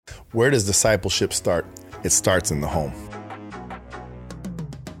Where does discipleship start? It starts in the home.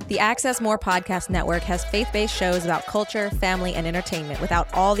 The Access More Podcast Network has faith-based shows about culture, family, and entertainment without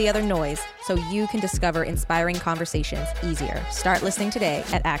all the other noise, so you can discover inspiring conversations easier. Start listening today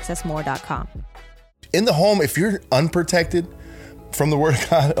at accessmore.com. In the home, if you're unprotected from the Word of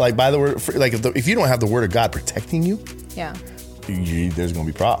God, like by the Word, like if you don't have the Word of God protecting you, there's going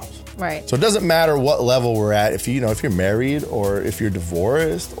to be problems. Right. So it doesn't matter what level we're at. If you're married, or if you're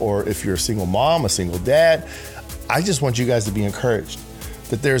divorced, or if you're a single mom, a single dad, I just want you guys to be encouraged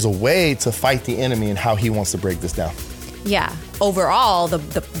that there's a way to fight the enemy and how he wants to break this down. Yeah. Overall,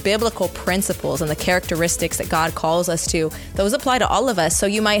 the biblical principles and the characteristics that God calls us to, those apply to all of us. So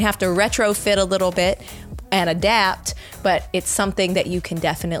you might have to retrofit a little bit and adapt, but it's something that you can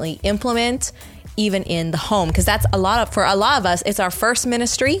definitely implement even in the home, because that's for a lot of us, it's our first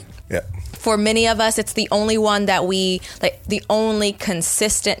ministry. Yeah. For many of us, it's the only one that the only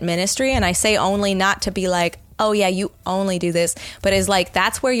consistent ministry. And I say only not to be like, oh yeah, you only do this, but it's like,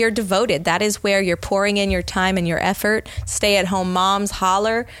 that's where you're devoted. That is where you're pouring in your time and your effort. Stay at home moms,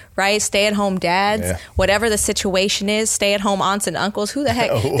 holler, right? Stay at home dads, whatever the situation is, stay at home aunts and uncles. Who the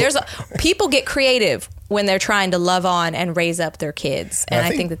heck? People get creative when they're trying to love on and raise up their kids. And I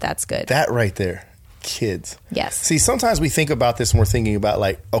think that that's good. That right there. Kids. Yes. See, sometimes we think about this and we're thinking about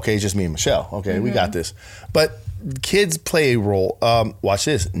like, okay, it's just me and Michelle. Okay, we got this. But kids play a role. Watch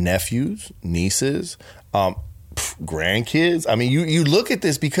this. Nephews, nieces, grandkids. I mean, you look at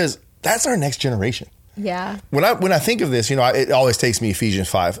this because that's our next generation. Yeah. When I think of this, it always takes me Ephesians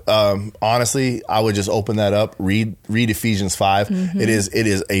 5. Honestly, I would just open that up, read Ephesians 5. Mm-hmm. It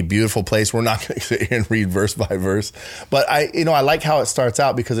is a beautiful place. We're not going to sit here and read verse by verse, but I like how it starts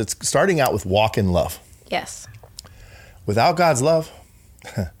out because it's starting out with walk in love. Yes. Without God's love,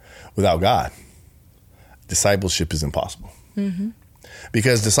 without God, discipleship is impossible. Mm-hmm.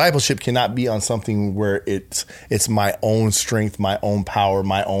 Because discipleship cannot be on something where it's my own strength, my own power,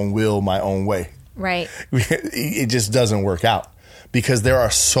 my own will, my own way. Right. It just doesn't work out because there are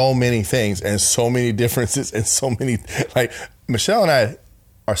so many things and so many differences and so many, like Michelle and I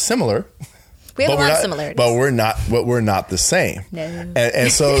are similar. We have a lot of similarities. But we're not the same. No.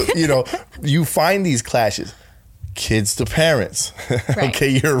 And so, you find ththese clashes, kids to parents. Right. Okay.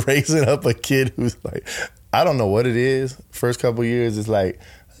 You're raising up a kid who's like, I don't know what it is. First couple of years, it's like,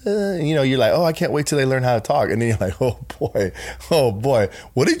 you're like, oh, I can't wait till they learn how to talk. And then you're like, oh boy,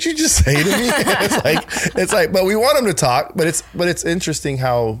 what did you just say to me? it's like, but we want them to talk, but it's interesting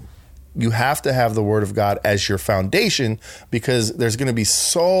how you have to have the Word of God as your foundation because there's going to be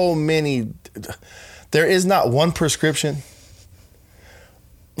so many, there is not one prescription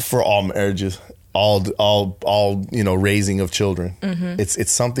for all marriages. All raising of children. Mm-hmm.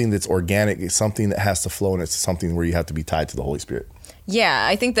 It's something that's organic. It's something that has to flow, and it's something where you have to be tied to the Holy Spirit. Yeah,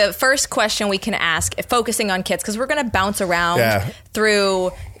 I think the first question we can ask, focusing on kids, because we're going to bounce around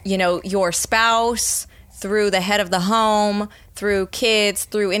through, your spouse, through the head of the home, through kids,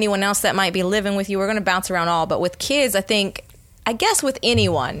 through anyone else that might be living with you. We're going to bounce around all. But with kids, I guess with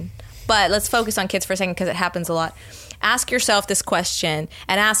anyone, but let's focus on kids for a second because it happens a lot. Ask yourself this question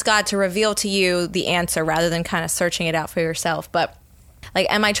and ask God to reveal to you the answer rather than kind of searching it out for yourself. But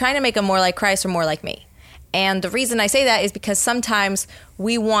am I trying to make them more like Christ or more like me? And the reason I say that is because sometimes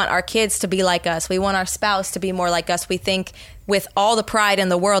we want our kids to be like us. We want our spouse to be more like us. We think with all the pride in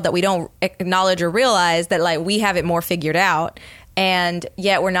the world that we don't acknowledge or realize that we have it more figured out. And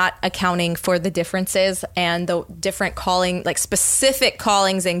yet we're not accounting for the differences and the different specific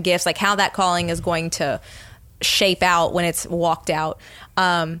callings and gifts, how that calling is going to shape out when it's walked out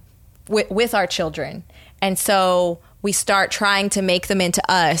with our children. And so we start trying to make them into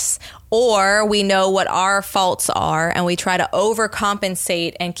us, or we know what our faults are and we try to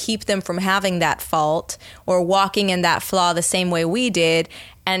overcompensate and keep them from having that fault or walking in that flaw the same way we did.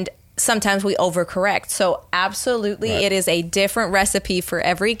 And sometimes we overcorrect. So absolutely, It is a different recipe for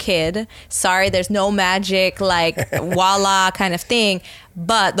every kid. Sorry, there's no magic voila kind of thing.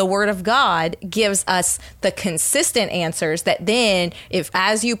 But the Word of God gives us the consistent answers that then,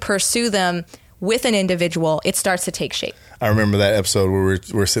 as you pursue them with an individual, it starts to take shape. I remember that episode where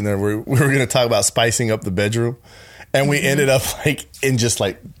we're sitting there, we were going to talk about spicing up the bedroom. And we ended up in just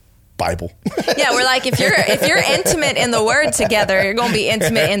Bible. Yeah, we're like, if you're intimate in the Word together, you're going to be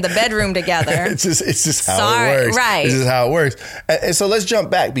intimate in the bedroom together. It's just how it works. Right. It's just how it works. And so let's jump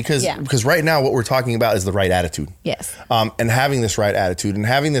back because right now what we're talking about is the right attitude. Yes. And having this right attitude and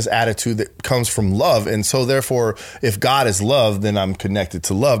having this attitude that comes from love. And so therefore, if God is love, then I'm connected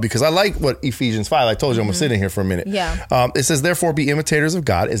to love, because I like what Ephesians 5, I told you I'm going to sit in here for a minute. Yeah. It says, therefore be imitators of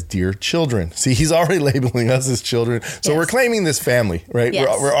God as dear children. See, he's already labeling us as children. So we're claiming this family, right?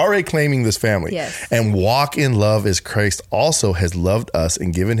 Yes. We're already claiming this family. Yes. And walk in love as Christ also has loved us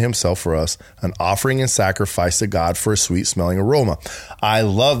and given himself for us, an offering and sacrifice to God for a sweet smelling aroma. I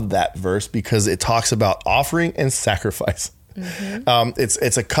love that verse because it talks about offering and sacrifice. Mm-hmm.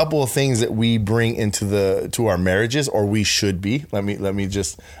 It's a couple of things that we bring to our marriages, or we should be. Let me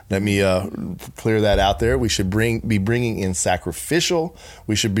clear that out there. We should be bringing in sacrificial.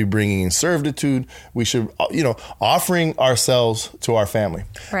 We should be bringing in servitude. We should, offering ourselves to our family.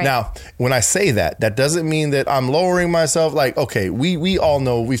 Right. Now, when I say that doesn't mean that I'm lowering myself. Like, okay, we all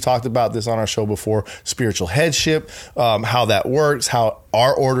know, we've talked about this on our show before, spiritual headship, how that works, how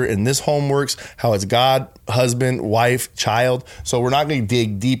our order in this home works, how it's God, husband, wife, child. So we're not going to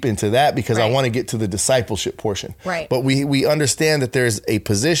dig deep into that because I want to get to the discipleship portion. Right. But we understand that there's a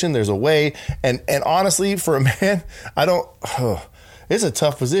position, there's a way. And honestly, for a man, it's a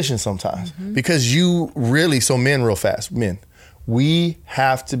tough position sometimes because men real fast, we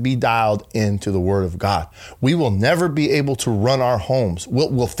have to be dialed into the Word of God. We will never be able to run our homes.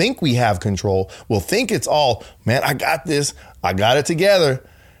 We'll think we have control. We'll think it's all, man, I got this. I got it together.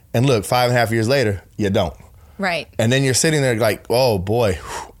 And look, 5.5 years later, you don't. Right. And then you're sitting there like, oh boy.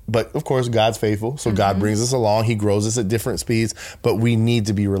 But of course, God's faithful. So God brings us along. He grows us at different speeds. But we need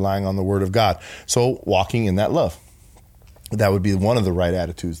to be relying on the Word of God. So walking in that love. That would be one of the right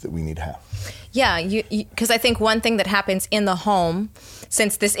attitudes that we need to have. Yeah, because I think one thing that happens in the home,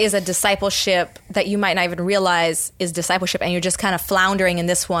 since this is a discipleship that you might not even realize is discipleship, and you're just kind of floundering in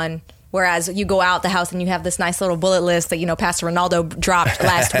this one, whereas you go out the house and you have this nice little bullet list that, Pastor Ronaldo dropped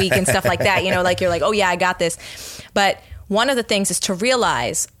last week and stuff like that, like you're like, oh yeah, I got this. But one of the things is to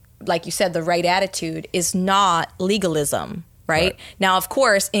realize, like you said, the right attitude is not legalism. Right? Now, of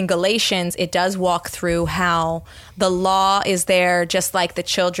course, in Galatians, it does walk through how the law is there just like the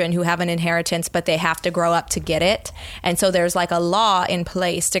children who have an inheritance, but they have to grow up to get it. And so there's like a law in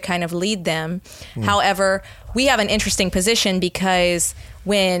place to kind of lead them. However, we have an interesting position because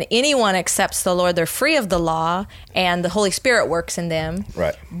when anyone accepts the Lord, they're free of the law and the Holy Spirit works in them.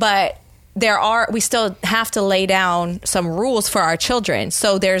 Right. But we still have to lay down some rules for our children.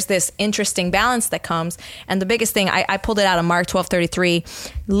 So there's this interesting balance that comes. And the biggest thing, I pulled it out of Mark 12:33,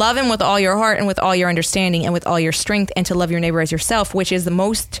 love him with all your heart and with all your understanding and with all your strength, and to love your neighbor as yourself, which is the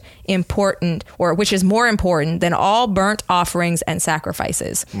most important, or which is more important than all burnt offerings and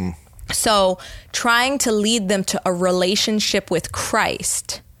sacrifices. So trying to lead them to a relationship with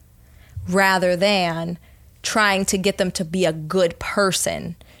Christ rather than trying to get them to be a good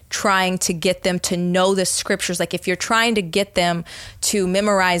person, trying to get them to know the scriptures. Like if you're trying to get them to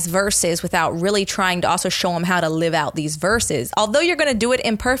memorize verses without really trying to also show them how to live out these verses, although you're going to do it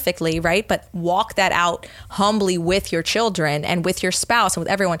imperfectly, right? But walk that out humbly with your children and with your spouse and with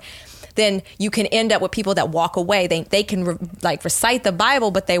everyone, then you can end up with people that walk away. They can recite the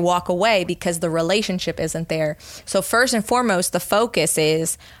Bible, but they walk away because the relationship isn't there. So first and foremost, the focus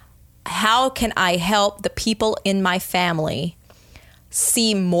is, how can I help the people in my family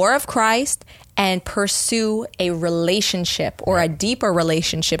see more of Christ and pursue a relationship, or a deeper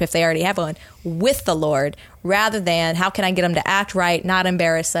relationship if they already have one, with the Lord, rather than how can I get them to act right, not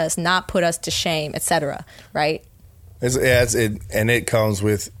embarrass us, not put us to shame, etc. Right? It comes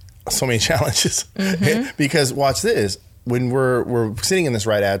with so many challenges because watch this, when we're sitting in this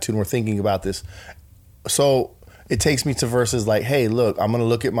right attitude and we're thinking about this, so it takes me to verses like, hey, look, I'm going to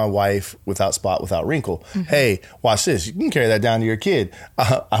look at my wife without spot, without wrinkle. Hey, watch this. You can carry that down to your kid.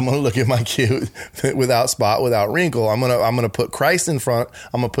 I'm going to look at my kid without spot, without wrinkle. I'm going to put Christ in front.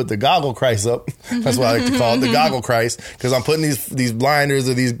 I'm going to put the goggle Christ up. That's what I like to call it, the goggle Christ, because I'm putting these blinders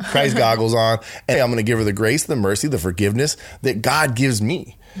or these Christ goggles on, and I'm going to give her the grace, the mercy, the forgiveness that God gives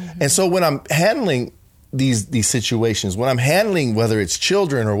me. And so when I'm handling these situations, when I'm handling whether it's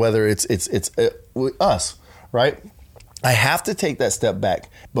children or whether it's us, right? I have to take that step back.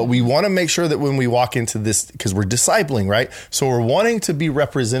 But we want to make sure that when we walk into this, because we're discipling, right? So we're wanting to be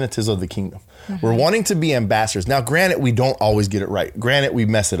representatives of the kingdom. We're wanting to be ambassadors. Now, granted, we don't always get it right. Granted, we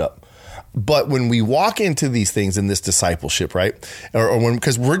mess it up. But when we walk into these things in this discipleship, right?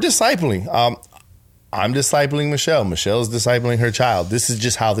 Because we're discipling. I'm discipling Michelle. Michelle's discipling her child. This is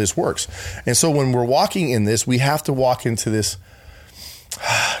just how this works. And so when we're walking in this, we have to walk into this.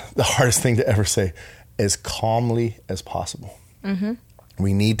 the hardest thing to ever say, as calmly as possible. Mm-hmm.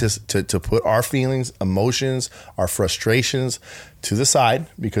 We need to put our feelings, emotions, our frustrations to the side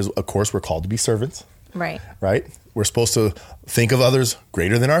because, of course, we're called to be servants. Right. Right? We're supposed to think of others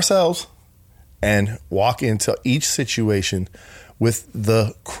greater than ourselves and walk into each situation with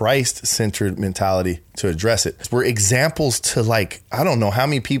the Christ-centered mentality to address it. We're examples to, like, I don't know how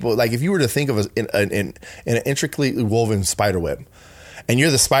many people, like if you were to think of us in an intricately woven spider web, and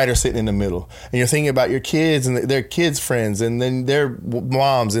you're the spider sitting in the middle, and you're thinking about your kids and their kids' friends and then their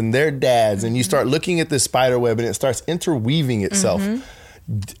moms and their dads, and you start looking at this spider web and it starts interweaving itself.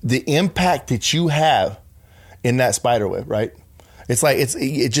 The impact that you have in that spider web, right? It's like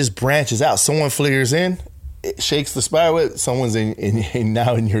it just branches out. Someone flickers in, it shakes the spider web, someone's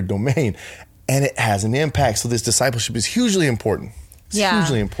now in your domain, and it has an impact. So this discipleship is hugely important. It's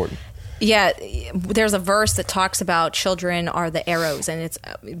hugely important. Yeah, there's a verse that talks about children are the arrows, and it's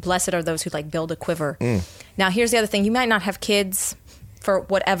blessed are those who like build a quiver. Now, here's the other thing. You might not have kids for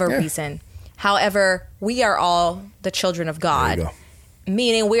whatever reason. However, we are all the children of God,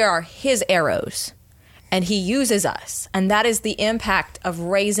 meaning we are his arrows, and he uses us. And that is the impact of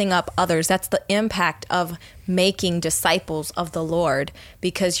raising up others. That's the impact of making disciples of the Lord,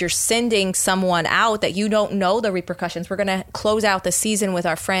 because you're sending someone out that you don't know the repercussions. We're going to close out the season with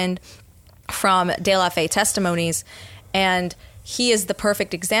our friend from De La Fe Testimonies, and he is the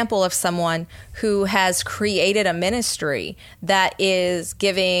perfect example of someone who has created a ministry that is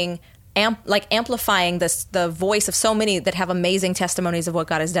giving amplifying the voice of so many that have amazing testimonies of what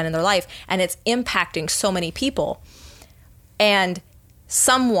God has done in their life, and it's impacting so many people. And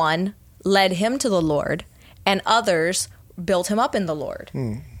someone led him to the Lord, and others built him up in the Lord.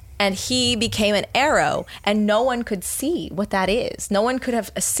 And he became an arrow, and no one could see what that is. No one could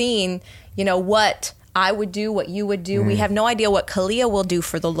have seen, what I would do, what you would do. We have no idea what Kalia will do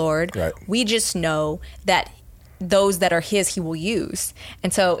for the Lord. Right. We just know that those that are his, he will use.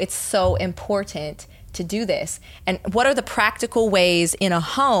 And so it's so important to do this. And what are the practical ways in a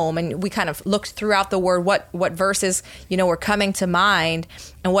home? And we kind of looked throughout the word, what verses, were coming to mind,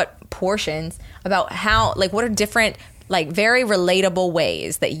 and what portions about how, what are different, very relatable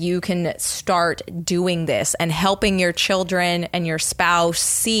ways that you can start doing this and helping your children and your spouse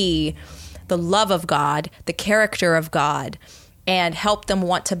see the love of God, the character of God, and help them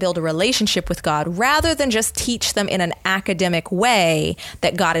want to build a relationship with God rather than just teach them in an academic way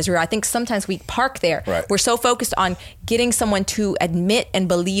that God is real. I think sometimes we park there. Right. We're so focused on getting someone to admit and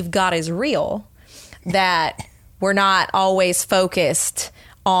believe God is real that we're not always focused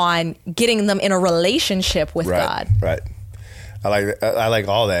on getting them in a relationship with God. Right. I like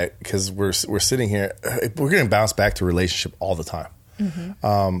all that, because we're sitting here. We're going to bounce back to relationship all the time.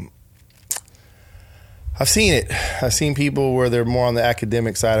 I've seen it. I've seen people where they're more on the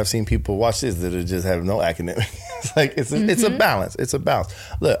academic side. I've seen people, watch this, that just have no academic. It's a balance. It's a balance.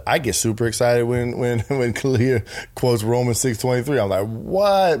 Look, I get super excited when Kalia quotes Romans 6:23. I'm like,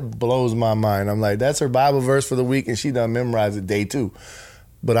 what? Blows my mind. I'm like, that's her Bible verse for the week, and she done memorized it day 2.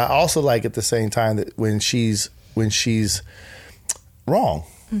 But I also like at the same time that when she's wrong,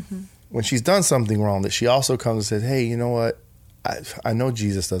 when she's done something wrong, that she also comes and says, hey, you know what? I know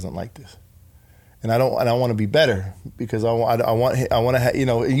Jesus doesn't like this. And I want to be better, because I want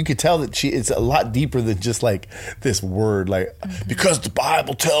to you could tell that it's a lot deeper than just like this word, because the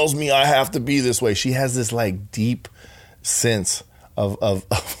Bible tells me I have to be this way. She has this deep sense of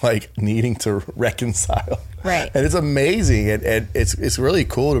needing to reconcile. Right. And it's amazing. And it's really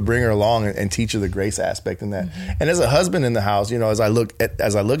cool to bring her along and teach her the grace aspect in that. And as a husband in the house, as I look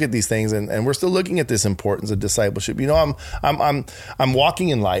at these things, and we're still looking at this importance of discipleship, I'm walking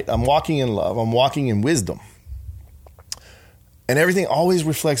in light, I'm walking in love, I'm walking in wisdom. And everything always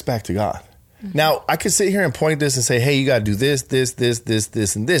reflects back to God. Now, I could sit here and point this and say, hey, you got to do this, this, this, this,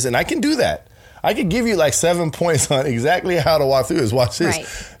 this, and this. And I can do that. I could give you 7 points on exactly how to walk through this. Watch this.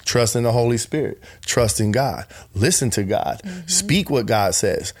 Right. Trust in the Holy Spirit. Trust in God. Listen to God. Speak what God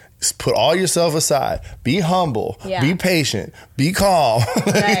says. Put all yourself aside. Be humble. Yeah. Be patient. Be calm.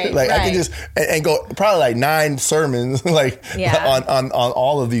 Right, I could just and go probably 9 sermons on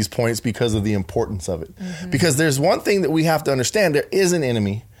all of these points because of the importance of it. Because there's one thing that we have to understand. There is an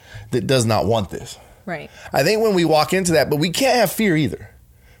enemy that does not want this. Right. I think when we walk into that, but we can't have fear either.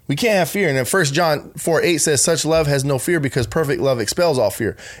 We can't have fear. And then 1 John 4:8 says, such love has no fear, because perfect love expels all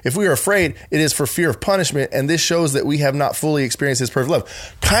fear. If we are afraid, it is for fear of punishment. And this shows that we have not fully experienced his perfect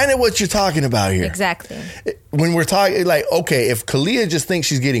love. Kind of what you're talking about here. Exactly. When we're talking okay, if Kalia just thinks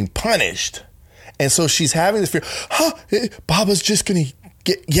she's getting punished, and so she's having this fear, Baba's just going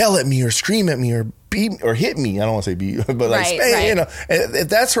to yell at me or scream at me or beat or hit me. I don't want to say beat, but like, right. You know, and if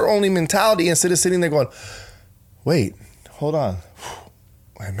that's her only mentality, instead of sitting there going, wait, hold on.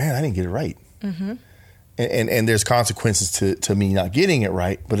 Man, I didn't get it right. Mm-hmm. And there's consequences to me not getting it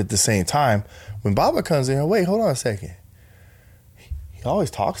right. But at the same time, when Baba comes in, wait, hold on a second. He always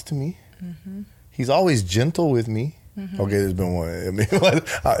talks to me. Mm-hmm. He's always gentle with me. Mm-hmm. Okay, there's been one. I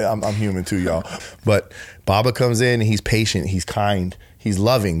mean, I'm human too, y'all. But Baba comes in and he's patient. He's kind. He's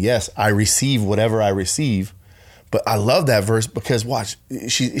loving. Yes, I receive whatever I receive. But I love that verse because watch,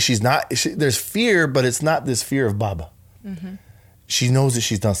 she's not, there's fear, but it's not this fear of Baba. Mm-hmm. She knows that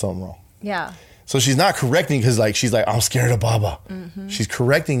she's done something wrong. Yeah. So she's not correcting because she's like, I'm scared of Baba. Mm-hmm. She's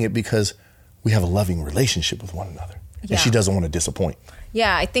correcting it because we have a loving relationship with one another. Yeah. And she doesn't want to disappoint.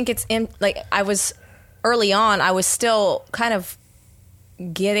 Yeah, I think it's early on, I was still kind of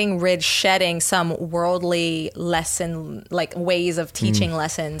shedding some worldly lesson, like ways of teaching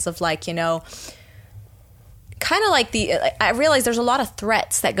lessons of kind of like I realize there's a lot of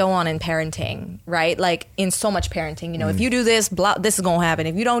threats that go on in parenting, right? Like in so much parenting, if you do this, blah, this is going to happen.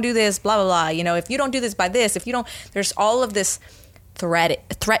 If you don't do this, blah, blah, blah. If you don't do this by this, there's all of this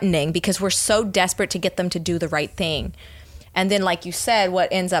threatening because we're so desperate to get them to do the right thing. And then, like you said, what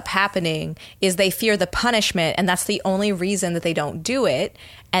ends up happening is they fear the punishment, and that's the only reason that they don't do it.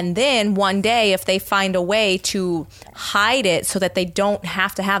 And then one day, if they find a way to hide it so that they don't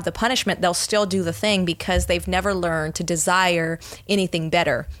have to have the punishment, they'll still do the thing because they've never learned to desire anything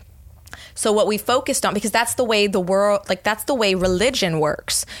better. So what we focused on, because that's the way the world, that's the way religion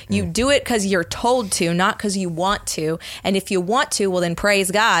works. You do it because you're told to, not because you want to. And if you want to, well, then praise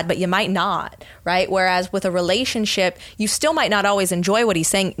God, but you might not, right? Whereas with a relationship, you still might not always enjoy what he's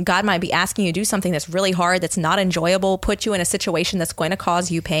saying. God might be asking you to do something that's really hard, that's not enjoyable, put you in a situation that's going to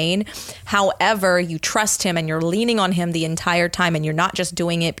cause you pain. However, you trust him and you're leaning on him the entire time, and you're not just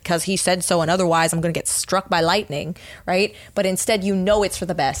doing it because he said so and otherwise I'm going to get struck by lightning, right? But instead, it's for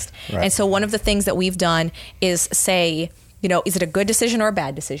the best. Right. And so one of the things that we've done is say, is it a good decision or a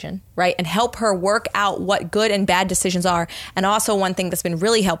bad decision, right? And help her work out what good and bad decisions are. And also one thing that's been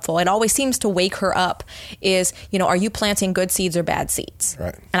really helpful, it always seems to wake her up, is, are you planting good seeds or bad seeds?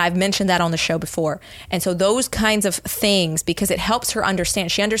 Right. And I've mentioned that on the show before. And so those kinds of things, because it helps her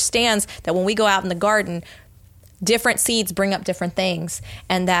understand. She understands that when we go out in the garden, different seeds bring up different things,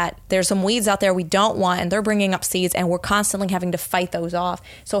 and that there's some weeds out there we don't want, and they're bringing up seeds, and we're constantly having to fight those off.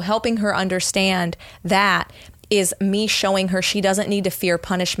 So helping her understand that is me showing her she doesn't need to fear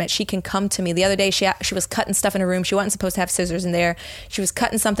punishment. She can come to me. The other day, she was cutting stuff in her room. She wasn't supposed to have scissors in there. She was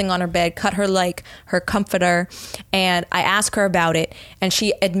cutting something on her bed, cut her comforter, and I asked her about it, and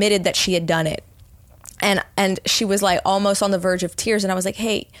she admitted that she had done it. And she was almost on the verge of tears, and I was like,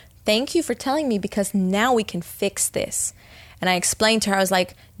 hey, thank you for telling me, because now we can fix this. And I explained to her, I was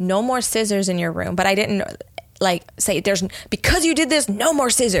like, no more scissors in your room. But I didn't say because you did this, no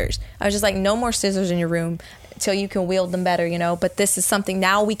more scissors. I was just like, no more scissors in your room till you can wield them better, but this is something,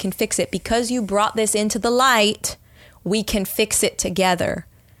 now we can fix it. Because you brought this into the light, we can fix it together.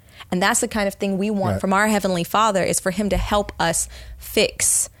 And that's the kind of thing we want from our Heavenly Father, is for him to help us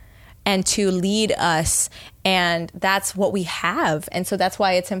fix and to lead us. And that's what we have. And so that's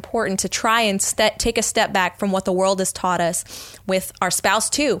why it's important to try and take a step back from what the world has taught us with our spouse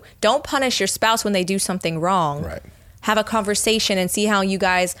too. Don't punish your spouse when they do something wrong. Right. Have a conversation and see how you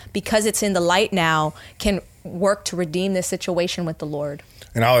guys, because it's in the light now, can work to redeem this situation with the Lord.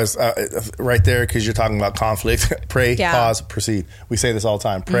 And I always, right there, because you're talking about conflict, pray, pause, proceed. We say this all the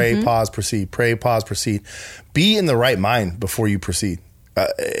time. Pray, pause, proceed. Pray, pause, proceed. Be in the right mind before you proceed.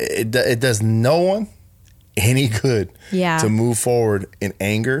 It does no one any good to move forward in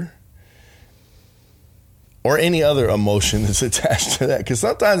anger or any other emotion that's attached to that. Because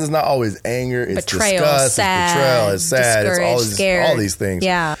sometimes it's not always anger, it's betrayal, disgust, sad, it's betrayal, it's sad, it's all these things.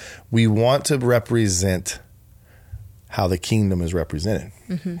 Yeah. We want to represent how the kingdom is represented.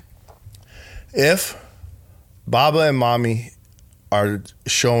 Mm-hmm. If Baba and Mommy are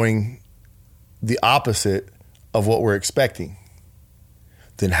showing the opposite of what we're expecting,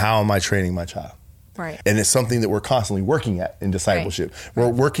 then how am I training my child? Right. And it's something that we're constantly working at in discipleship. Right.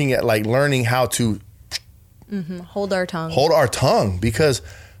 We're working at learning how to hold our tongue. Hold our tongue, because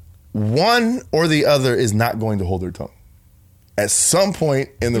one or the other is not going to hold their tongue. At some point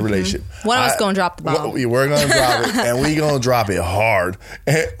in the relationship. One of us going to drop the bomb. We're going to drop it, and we're going to drop it hard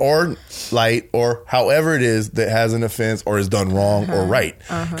or light or however it is that has an offense or is done wrong or right.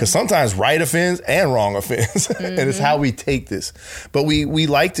 Because sometimes right offends and wrong offends. And it's how we take this. But we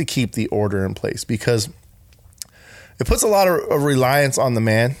like to keep the order in place because it puts a lot of reliance on the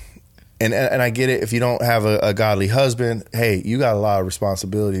man And I get it. If you don't have a godly husband, hey, you got a lot of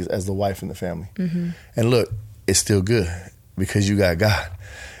responsibilities as the wife in the family. And look, it's still good because you got God.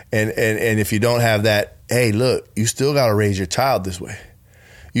 And if you don't have that, hey, look, you still got to raise your child this way.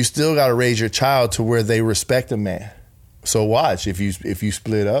 You still got to raise your child to where they respect a man. So watch, if you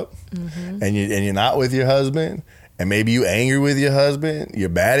split up and you're not with your husband, and maybe you angry with your husband, you're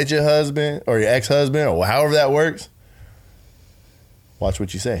bad at your husband or your ex-husband or however that works, watch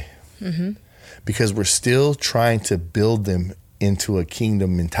what you say. Because we're still trying to build them into a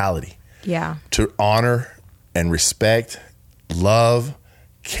kingdom mentality. Yeah. To honor and respect, love,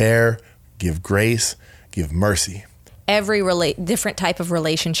 care, give grace, give mercy. Every different type of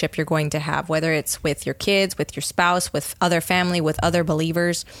relationship you're going to have, whether it's with your kids, with your spouse, with other family, with other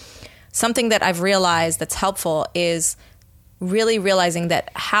believers. Something that I've realized that's helpful is really realizing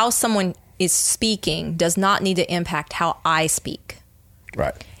that how someone is speaking does not need to impact how I speak.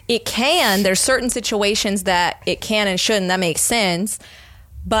 Right. It can. There's certain situations that it can and shouldn't. That makes sense.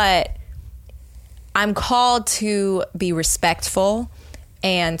 But I'm called to be respectful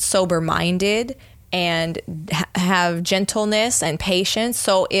and sober-minded and have gentleness and patience.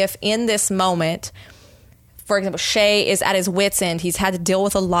 So if in this moment, for example, Shay is at his wit's end, he's had to deal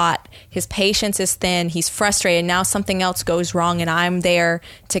with a lot, his patience is thin, he's frustrated, now something else goes wrong, and I'm there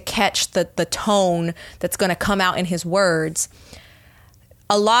to catch the tone that's going to come out in his words.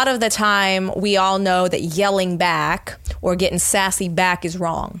 A lot of the time, we all know that yelling back or getting sassy back is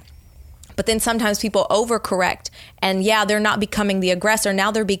wrong. But then sometimes people overcorrect, and they're not becoming the aggressor.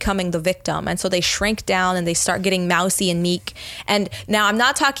 Now they're becoming the victim. And so they shrink down and they start getting mousy and meek. And now I'm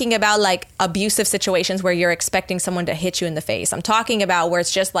not talking about like abusive situations where you're expecting someone to hit you in the face. I'm talking about where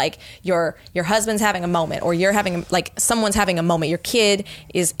it's just like your husband's having a moment, or you're having, like, someone's having a moment. Your kid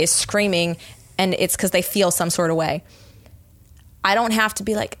is screaming, and it's because they feel some sort of way. I don't have to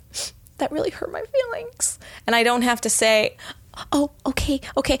be like, that really hurt my feelings. And I don't have to say, oh, okay.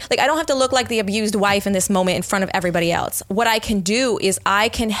 Like, I don't have to look like the abused wife in this moment in front of everybody else. What I can do is I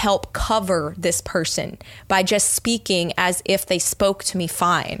can help cover this person by just speaking as if they spoke to me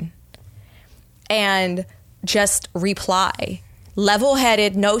fine. And just reply.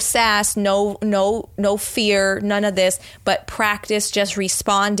 Level-headed, no sass, no fear, none of this, but practice just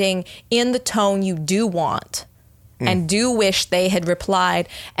responding in the tone you do want. And do wish they had replied.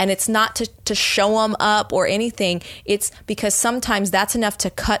 And it's not to show them up or anything. It's because sometimes that's enough to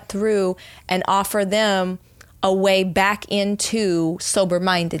cut through and offer them a way back into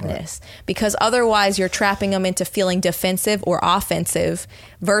sober-mindedness. Right. Because otherwise you're trapping them into feeling defensive or offensive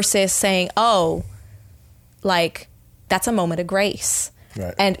versus saying, oh, like, that's a moment of grace.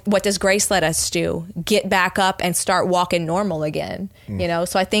 Right. And what does grace let us do? Get back up and start walking normal again. You know,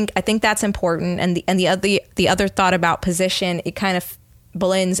 so I think that's important. And the other thought about position, it kind of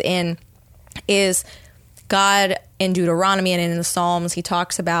blends in, is God in Deuteronomy and in the Psalms, he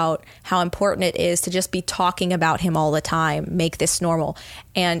talks about how important it is to just be talking about him all the time. Make this normal.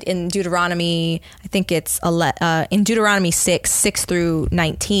 And in Deuteronomy, I think it's in Deuteronomy 6 through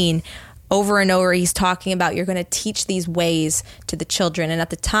 19. Over and over, he's talking about you're going to teach these ways to the children. And at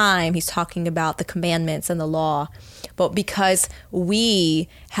the time, he's talking about the commandments and the law. But because we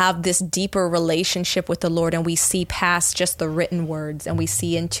have this deeper relationship with the Lord and we see past just the written words and we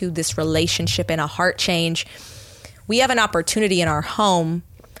see into this relationship and a heart change, we have an opportunity in our home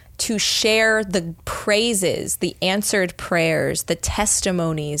to share the praises, the answered prayers, the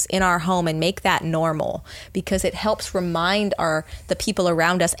testimonies in our home and make that normal, because it helps remind the people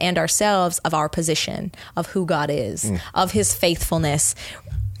around us and ourselves of our position, of who God is, of his faithfulness.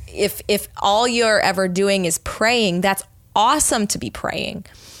 If all you're ever doing is praying, that's awesome to be praying.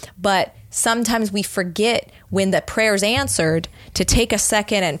 But sometimes we forget when the prayer's answered to take a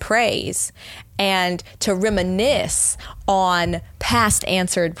second and praise and to reminisce on past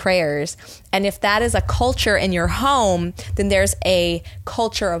answered prayers. And if that is a culture in your home, then there's a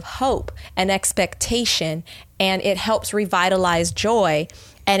culture of hope and expectation, and it helps revitalize joy.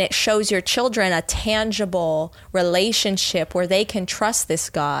 And it shows your children a tangible relationship where they can trust this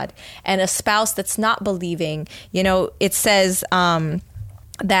God. And a spouse that's not believing, it says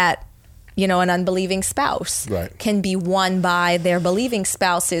that, an unbelieving spouse can be won by their believing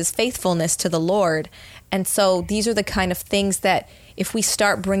spouse's faithfulness to the Lord. And so these are the kind of things that if we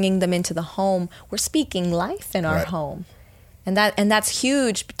start bringing them into the home, we're speaking life in our home. And that's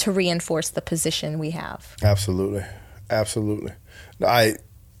huge to reinforce the position we have. Absolutely.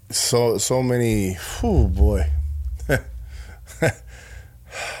 So many, oh boy.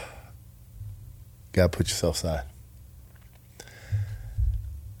 Gotta put yourself aside.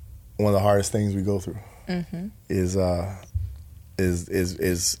 One of the hardest things we go through is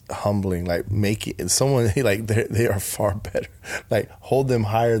is humbling. Like making someone like they are far better. Like hold them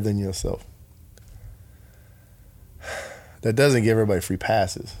higher than yourself. That doesn't give everybody free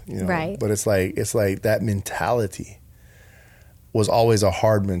passes, Right. But it's like that mentality was always a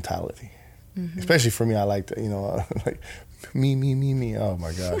hard mentality. Mm-hmm. Especially for me, I like to, like me. Oh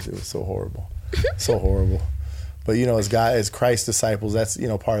my gosh, it was so horrible. So horrible. But as Christ's disciples, that's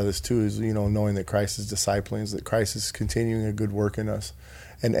part of this too, is knowing that Christ is discipling, that Christ is continuing a good work in us,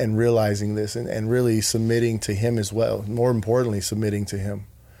 and realizing this and really submitting to Him as well. More importantly, submitting to Him,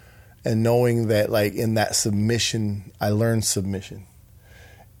 and knowing that like in that submission, I learned submission.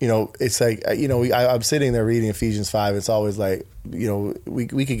 It's like I'm sitting there reading Ephesians 5. It's always like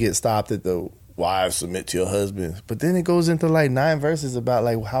we could get stopped at the wives submit to your husbands, but then it goes into like 9 verses about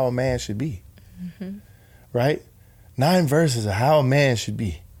like how a man should be. Mm-hmm. Right? 9 verses of how a man should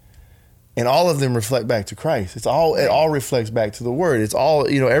be. And all of them reflect back to Christ. It all reflects back to the word. It's all,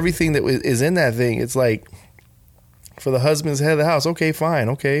 everything that is in that thing. It's like, for the husband's head of the house. Okay, fine.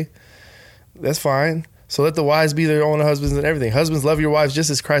 Okay. That's fine. So let the wives be their own husbands and everything. Husbands, love your wives just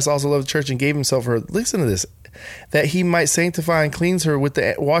as Christ also loved the church and gave himself for her. Listen to this. That he might sanctify and cleanse her with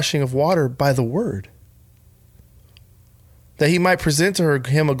the washing of water by the word. That he might present to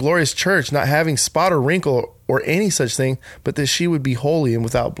him a glorious church, not having spot or wrinkle or any such thing, but that she would be holy and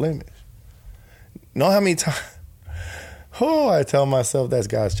without blemish. Know how many times? Oh, I tell myself that's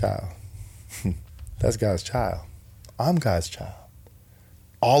God's child. That's God's child. I'm God's child.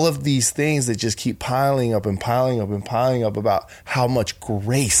 All of these things that just keep piling up and piling up and piling up about how much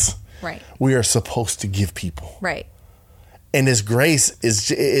grace we are supposed to give people. Right. And this grace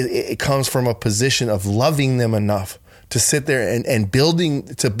it comes from a position of loving them enough to sit there and build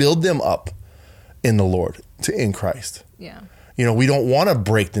them up in the Lord, in Christ. Yeah. We don't want to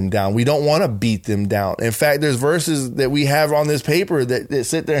break them down. We don't want to beat them down. In fact, there's verses that we have on this paper that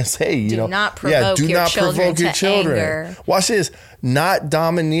sit there and say, do not provoke your children. Anger. Watch this. Not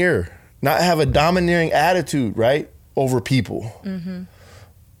domineer. Not have a domineering attitude, right? Over people. Mm-hmm.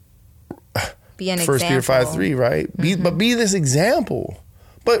 Be an 1 Peter 5:3, right? Mm-hmm. But be this example.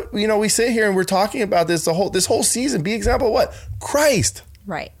 But, we sit here and we're talking about this whole season. Be example of what? Christ.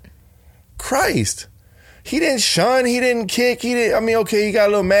 Right. Christ. He didn't shun. He didn't kick. He got a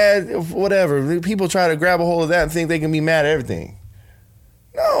little mad, whatever. People try to grab a hold of that and think they can be mad at everything.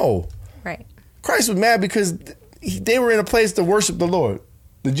 No. Right. Christ was mad because they were in a place to worship the Lord,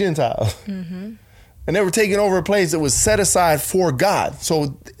 the Gentiles. Mm-hmm. And they were taking over a place that was set aside for God.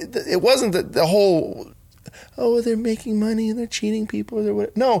 So it wasn't the whole... they're making money and they're cheating people.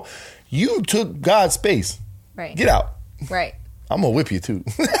 No, you took God's space. Right. Get out. Right. I'm going to whip you too.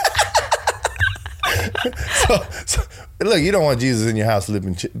 so look, you don't want Jesus in your house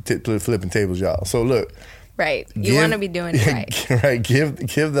flipping tables, y'all. So look. Right. You want to be doing it right. Right. Give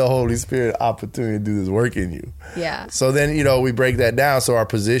the Holy Spirit opportunity to do this work in you. Yeah. So then, we break that down. So our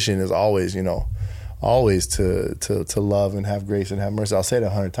position is always, always to love and have grace and have mercy. I'll say it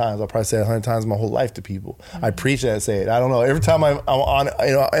 100 times. I'll probably say it 100 times my whole life to people. Mm-hmm. I preach that, say it. I don't know. Every time I'm on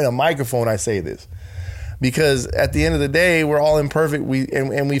in a microphone, I say this, because at the end of the day, we're all imperfect. We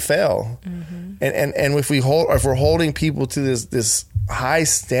fail. Mm-hmm. And if we're holding people to this high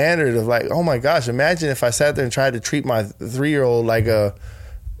standard of like, oh my gosh, imagine if I sat there and tried to treat my 3-year-old like a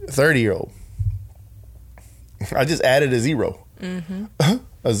 30-year-old. I just added a 0. Mm-hmm.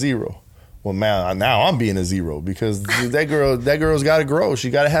 A 0. Well, man, now I'm being a 0 because that girl's got to grow. She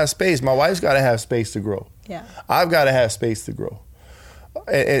got to have space. My wife's got to have space to grow. Yeah, I've got to have space to grow.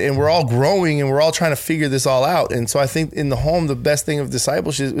 And we're all growing and we're all trying to figure this all out. And so I think in the home, the best thing of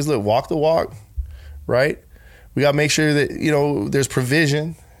discipleship is look, walk the walk, right? We got to make sure that, there's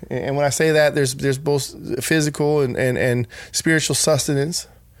provision. And when I say that, there's both physical and spiritual sustenance.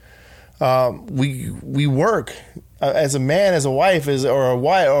 We work as a man, as a wife, or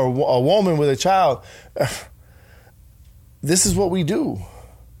a woman with a child. This is what we do.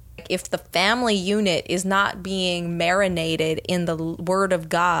 If the family unit is not being marinated in the Word of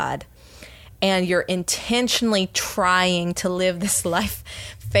God, and you're intentionally trying to live this life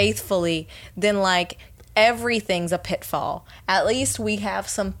faithfully, then everything's a pitfall. At least we have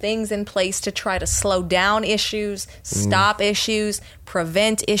some things in place to try to slow down issues, stop issues,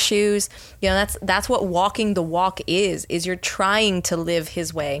 prevent issues. That's what walking the walk is you're trying to live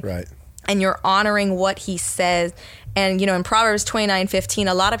His way. Right. And you're honoring what He says. And, in Proverbs 29:15,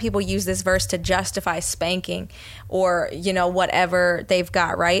 a lot of people use this verse to justify spanking or, whatever they've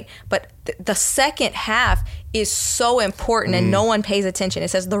got, right? But the second half is so important and no one pays attention. It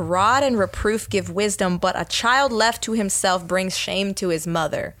says, the rod and reproof give wisdom, but a child left to himself brings shame to his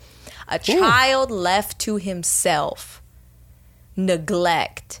mother. A child left to himself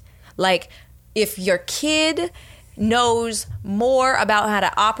neglect. Like, if your kid knows more about how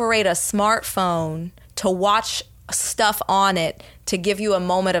to operate a smartphone, to watch stuff on it, to give you a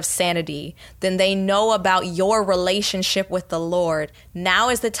moment of sanity, than they know about your relationship with the Lord, now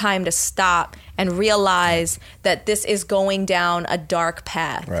is the time to stop and realize that this is going down a dark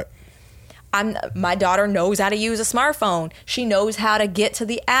path. Right. My daughter knows how to use a smartphone. She knows how to get to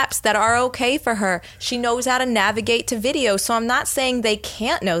the apps that are okay for her. She knows how to navigate to video. So I'm not saying they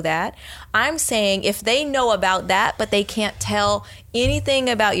can't know that. I'm saying if they know about that, but they can't tell anything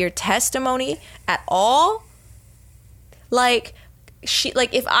about your testimony at all, like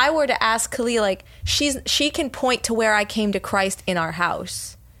if I were to ask Khalil, like she can point to where I came to Christ in our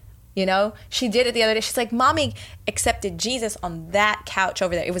house. You know, she did it the other day. She's like, Mommy accepted Jesus on that couch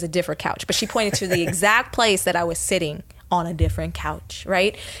over there. It was a different couch, but she pointed to the exact place that I was sitting on a different couch,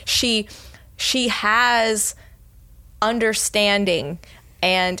 right? She has understanding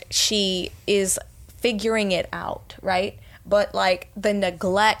and she is figuring it out, right? But like the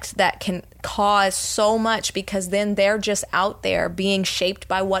neglect that can cause so much, because then they're just out there being shaped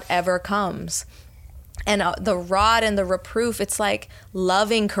by whatever comes. And the rod and the reproof, it's like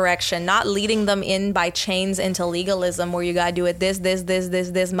loving correction, not leading them in by chains into legalism where you got to do it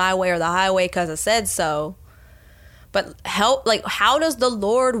this, my way or the highway because I said so. But help, like, how does the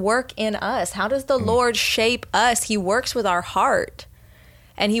Lord work in us? How does the Lord shape us? He works with our heart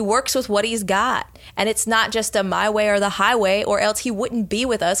and he works with what he's got. And it's not just a my way or the highway, or else he wouldn't be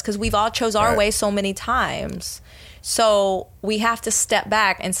with us because we've all chose our way so many times. So we have to step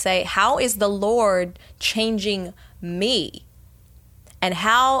back and say, how is the Lord changing me? And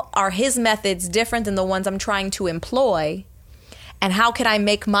how are his methods different than the ones I'm trying to employ? And how can I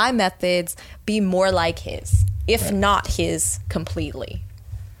make my methods be more like his, if not his completely?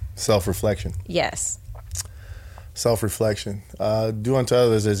 Self-reflection. Yes. Self-reflection. Do unto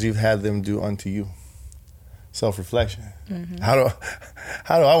others as you've had them do unto you. Self-reflection. Mm-hmm. How do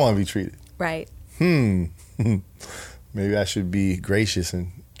I want to be treated? Right. Maybe I should be gracious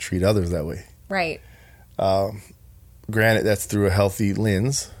and treat others that way. Right. Granted, that's through a healthy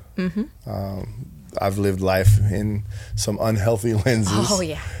lens. Mm-hmm. I've lived life in some unhealthy lenses. Oh,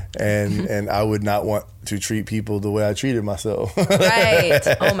 yeah. And I would not want to treat people the way I treated myself. Right.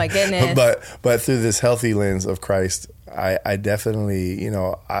 Oh, my goodness. But through this healthy lens of Christ, I definitely,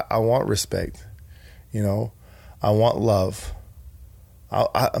 I want respect. I want love.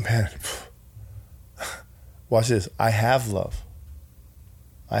 Man, watch this. I have love.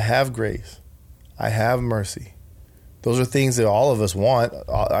 I have grace. I have mercy. Those are things that all of us want.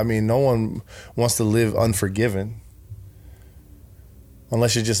 I mean, no one wants to live unforgiven.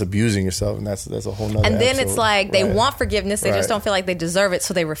 Unless you're just abusing yourself, and that's a whole nother And then episode. It's like they want forgiveness, they just don't feel like they deserve it,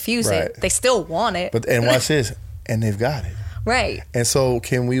 so they refuse it. They still want it. And watch this, and they've got it. Right. And so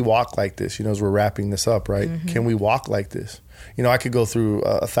can we walk like this, as we're wrapping this up, right? Mm-hmm. Can we walk like this? I could go through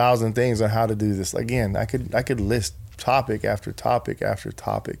 1,000 things on how to do this. Again, I could list topic after topic after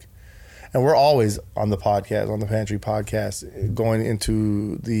topic. And we're always on the podcast, on the Pantry podcast, going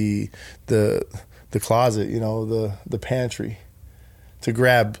into the closet, the pantry, to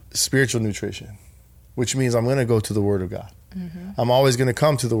grab spiritual nutrition, which means I'm going to go to the Word of God. Mm-hmm. I'm always going to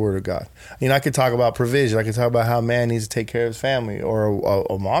come to the Word of God. I could talk about provision. I could talk about how a man needs to take care of his family, or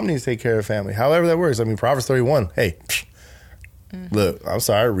a mom needs to take care of her family. However that works. Proverbs 31. Hey, look, I'm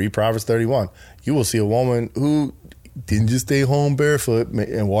sorry, read Proverbs 31. You will see a woman who didn't just stay home barefoot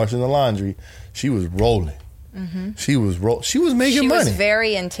and washing the laundry. She was rolling. Mm-hmm. She was making money. She was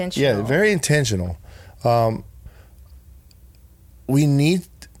very intentional. Yeah, very intentional. We need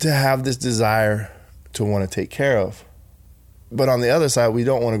to have this desire to want to take care of. But on the other side, we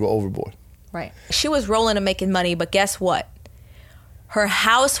don't want to go overboard. Right. She was rolling and making money, but guess what? Her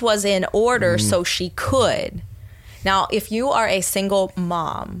house was in order, so she could. Now, if you are a single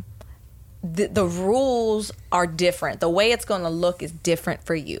mom, the rules are different. The way it's going to look is different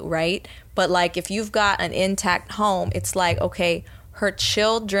for you, right? But like if you've got an intact home, it's like, okay, her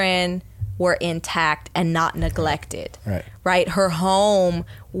children were intact and not neglected, right? Her home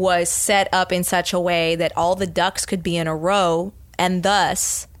was set up in such a way that all the ducks could be in a row, and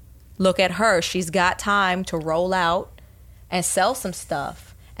thus, look at her. She's got time to roll out and sell some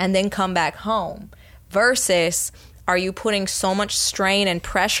stuff and then come back home. Versus, are you putting so much strain and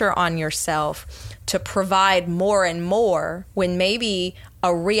pressure on yourself to provide more and more when maybe a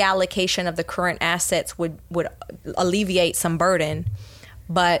reallocation of the current assets would alleviate some burden,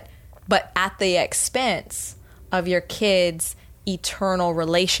 but at the expense of your kids eternal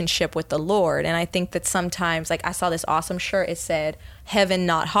relationship with the Lord. And I think that sometimes, like I saw this awesome shirt, it said heaven,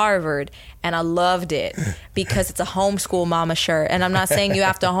 not Harvard. And I loved it because it's a homeschool mama shirt. And I'm not saying you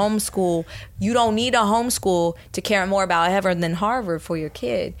have to homeschool. You don't need a homeschool to care more about heaven than Harvard for your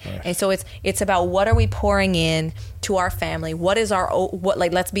kid. Right. And so it's about what are we pouring in to our family? What is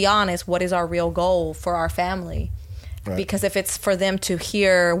let's be honest, what is our real goal for our family? Right. Because if it's for them to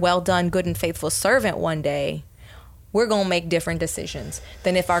hear, well done, good and faithful servant one day, we're going to make different decisions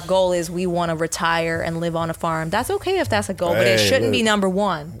than if our goal is we want to retire and live on a farm. That's okay if that's a goal, but it shouldn't be number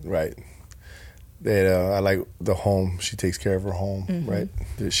one. Right. I like the home. She takes care of her home, right?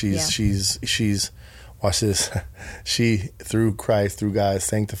 She's watch this. She, through Christ, through God, is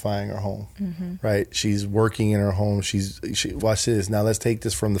sanctifying her home, right? She's working in her home. She watch this. Now let's take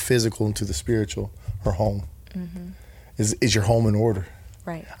this from the physical into the spiritual. Her home. Is your home in order?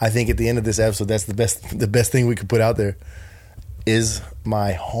 Right. I think at the end of this episode, that's the best thing we could put out there. Is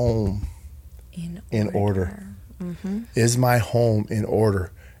my home in order? Is my home in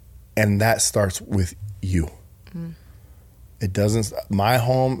order? And that starts with you. It doesn't. My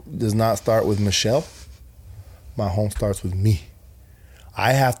home does not start with Michelle. My home starts with me.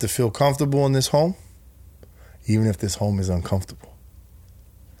 I have to feel comfortable in this home, even if this home is uncomfortable.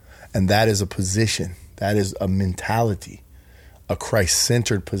 And that is a position. That is a mentality. A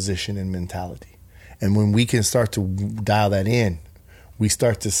Christ-centered position and mentality. And when we can start to dial that in, we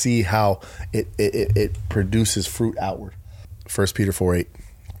start to see how it produces fruit outward. 1 Peter 4:8.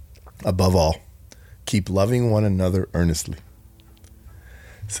 Above all, keep loving one another earnestly,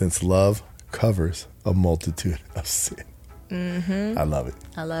 since love covers a multitude of sin. I love it.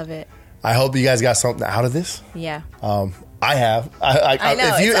 I love it. I hope you guys got something out of this. Yeah. I have. I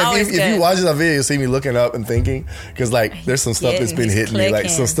know. If you watch this video, you'll see me looking up and thinking, because like there's some stuff that's been hitting me. Like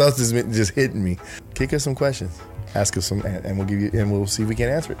some stuff that's been just hitting me. Kick us some questions. Ask us some, and we'll give you, and we'll see if we can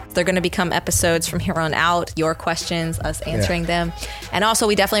answer it. They're going to become episodes from here on out. Your questions, us answering them, and also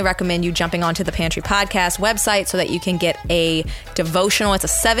we definitely recommend you jumping onto the Pantry Podcast website so that you can get a devotional. It's a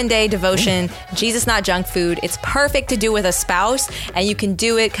 7-day devotion. Jesus Not Junk Food. It's perfect to do with a spouse, and you can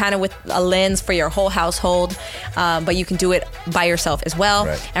do it kind of with a lens for your whole household, but you can do it by yourself as well.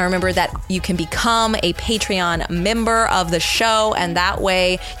 Right. And remember that you can become a Patreon member of the show, and that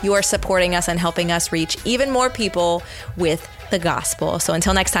way you are supporting us and helping us reach even more people with the gospel. So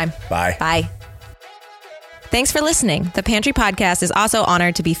until next time. Bye. Bye. Thanks for listening. The Pantry Podcast is also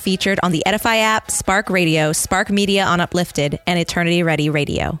honored to be featured on the Edify app, Spark Radio, Spark Media on Uplifted, and Eternity Ready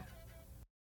Radio.